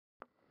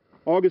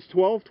August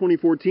 12,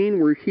 2014,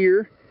 we're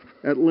here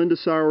at Linda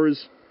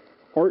Sauer's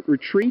art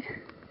retreat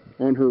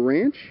on her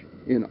ranch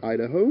in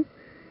Idaho.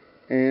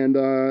 And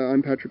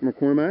I'm Patrick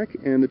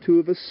McCormack, and the two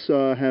of us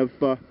have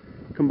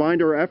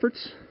combined our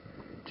efforts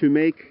to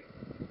make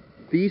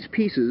these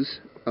pieces.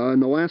 In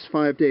the last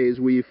 5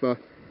 days, we've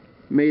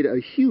made a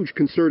huge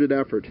concerted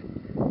effort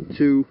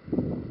to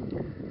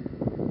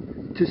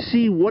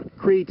see what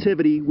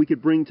creativity we could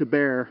bring to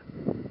bear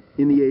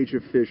in the age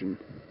of fission.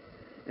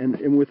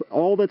 And with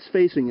all that's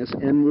facing us,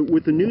 and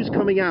with the news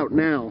coming out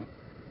now,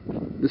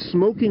 the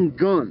smoking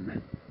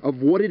gun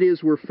of what it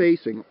is we're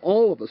facing,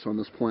 all of us on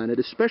this planet,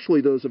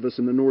 especially those of us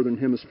in the Northern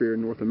Hemisphere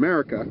in North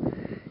America,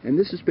 and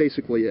this is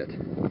basically it.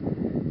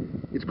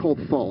 It's called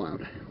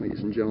fallout, ladies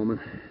and gentlemen.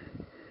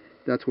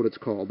 That's what it's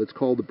called. It's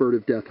called the bird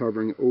of death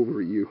hovering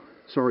over you.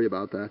 Sorry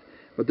about that.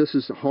 But this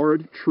is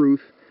hard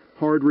truth,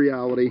 hard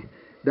reality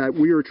that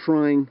we are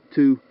trying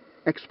to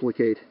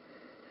explicate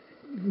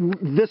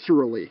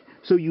viscerally,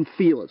 so you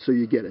feel it, so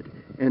you get it.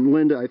 And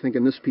Linda, I think,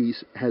 in this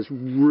piece has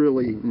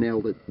really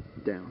nailed it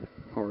down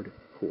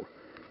hardcore.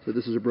 So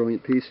this is a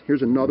brilliant piece.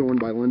 Here's another one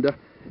by Linda,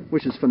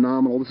 which is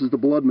phenomenal. This is the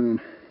blood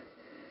moon.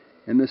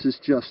 And this is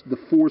just the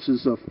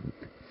forces of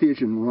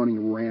fission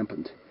running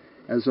rampant.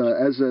 As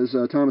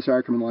Thomas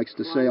Ackerman likes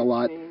to say a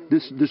lot,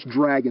 this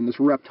dragon, this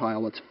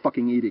reptile that's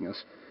fucking eating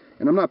us.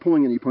 And I'm not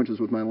pulling any punches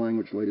with my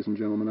language, ladies and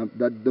gentlemen.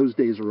 Those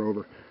days are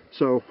over.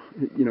 So,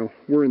 you know,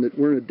 we're in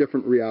a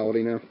different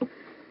reality now.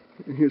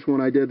 And here's one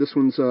I did. This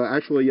one's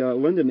actually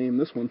Linda named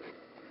this one.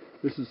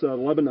 This is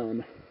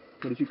Lebanon.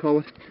 What did you call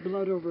it?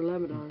 Blood over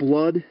Lebanon.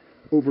 Blood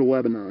over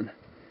Lebanon.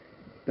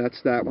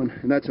 That's that one.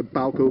 And that's a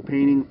Balco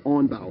painting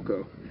on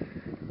Balco.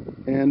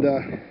 And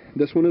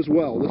this one as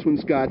well. This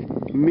one's got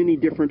many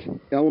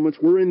different elements.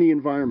 We're in the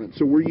environment,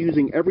 so we're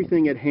using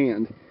everything at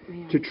hand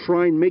to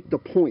try and make the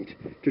point,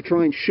 to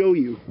try and show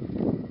you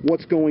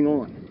what's going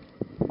on.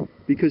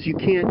 Because you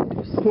can't,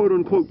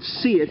 quote-unquote,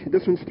 see it.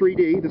 This one's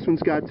 3D. This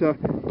one's got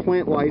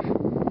plant life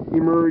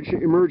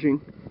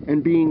emerging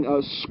and being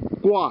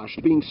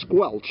squashed, being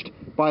squelched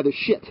by the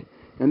shit.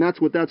 And that's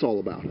what that's all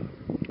about.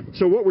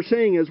 So what we're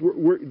saying is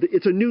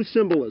it's a new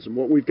symbolism,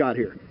 what we've got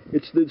here.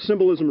 It's the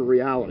symbolism of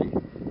reality.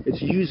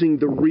 It's using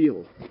the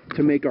real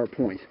to make our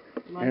point.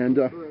 Life is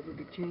forever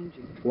be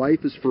changing.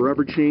 Life is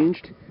forever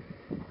changed.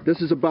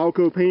 This is a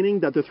Balco painting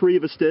that the three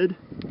of us did.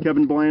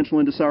 Kevin Blanche,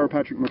 Linda Sauer,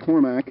 Patrick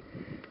McCormack.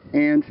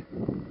 And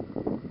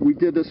we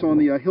did this on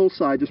the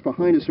hillside just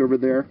behind us over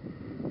there.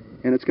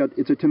 And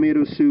it's a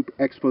tomato soup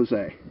expose.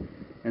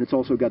 And it's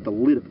also got the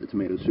lid of the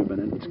tomato soup in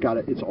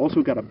it. It's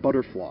also got a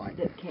butterfly.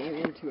 That came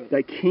into it.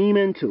 That came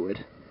into it.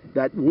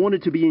 That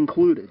wanted to be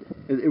included.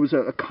 It was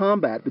a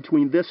combat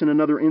between this and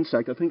another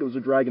insect. I think it was a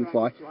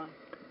dragonfly.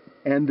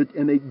 And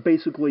they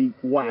basically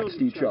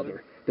waxed each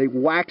other. They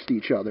waxed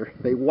each other.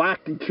 They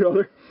whacked each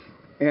other.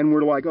 And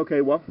we're like, okay,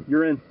 well,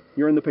 you're in.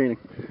 You're in the painting.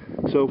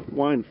 So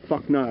why in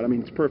fuck not? I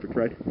mean, it's perfect,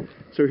 right?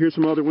 So here's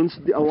some other ones.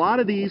 A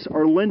lot of these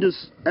are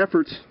Linda's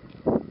efforts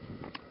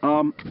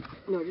from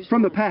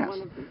the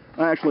past.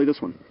 Actually, this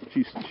one.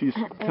 She's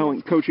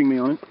coaching me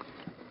on it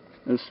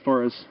as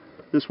far as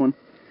this one.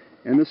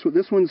 And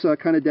this one's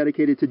kind of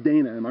dedicated to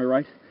Dana, am I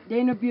right?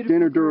 Dana, beautiful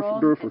Dana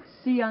girl. Durfer.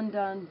 See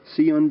undone.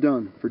 See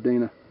undone for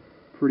Dana.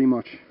 Pretty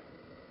much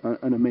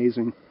an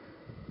amazing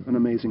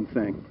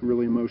thing.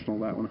 Really emotional,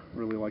 that one. I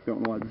really like that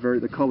one a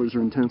lot. The colors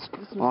are intense.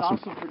 This one's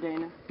awesome. also for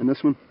Dana. And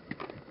this one?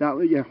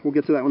 Yeah, we'll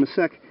get to that one in a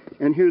sec.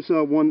 And here's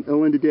one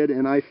Linda did,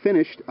 and I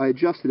finished. I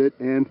adjusted it,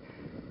 and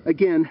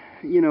again,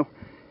 you know,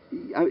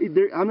 I'm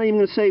not even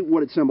going to say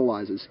what it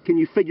symbolizes. Can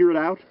you figure it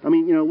out? I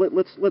mean, you know,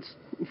 let's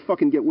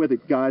fucking get with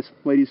it, guys,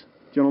 ladies,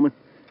 gentlemen.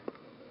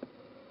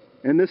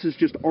 And this is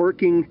just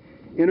arcing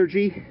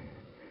energy,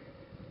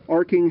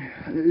 arcing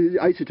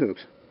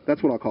isotopes.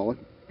 That's what I'll call it.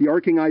 The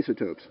arcing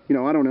isotopes. You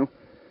know, I don't know.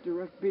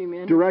 Direct beam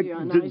energy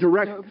on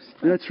isotopes.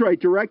 That's right,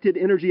 directed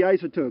energy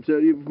isotopes.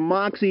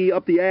 Moxie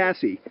up the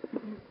assy.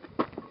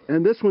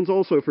 And this one's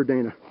also for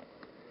Dana.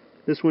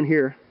 This one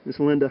here is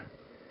Linda.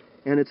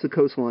 And it's the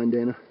coastline,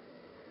 Dana.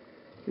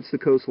 It's the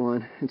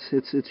coastline.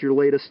 It's your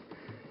latest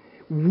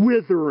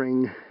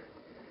withering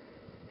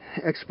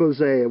expose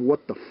of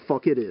what the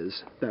fuck it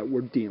is that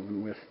we're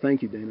dealing with.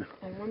 Thank you, Dana.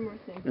 And one more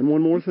thing. And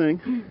one more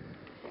thing.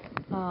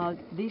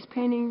 These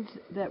paintings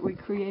that we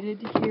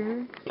created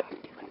here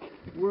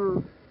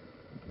were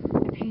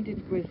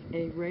painted with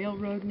a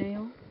railroad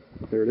nail.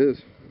 There it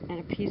is. And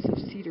a piece of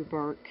cedar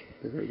bark.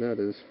 There that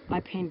is. I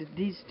painted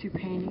these two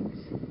paintings.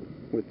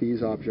 With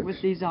these objects.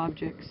 With these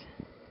objects.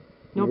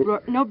 No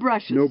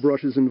brushes. No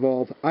brushes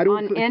involved.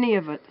 On any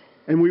of it.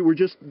 And we were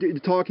just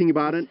talking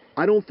about it.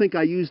 I don't think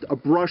I used a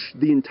brush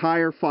the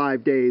entire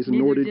 5 days, and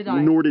nor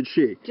did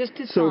she. Just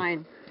to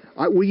sign.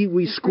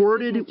 We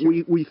squirted.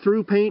 We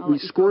threw paint. We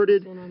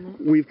squirted.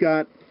 We've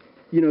got,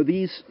 you know,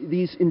 these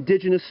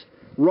indigenous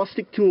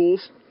rustic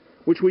tools,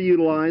 which we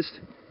utilized,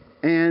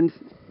 and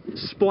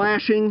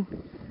splashing.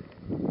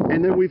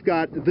 And then we've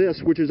got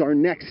this, which is our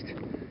next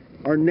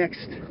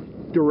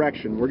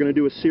direction. We're going to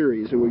do a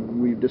series.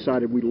 We've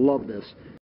decided we love this.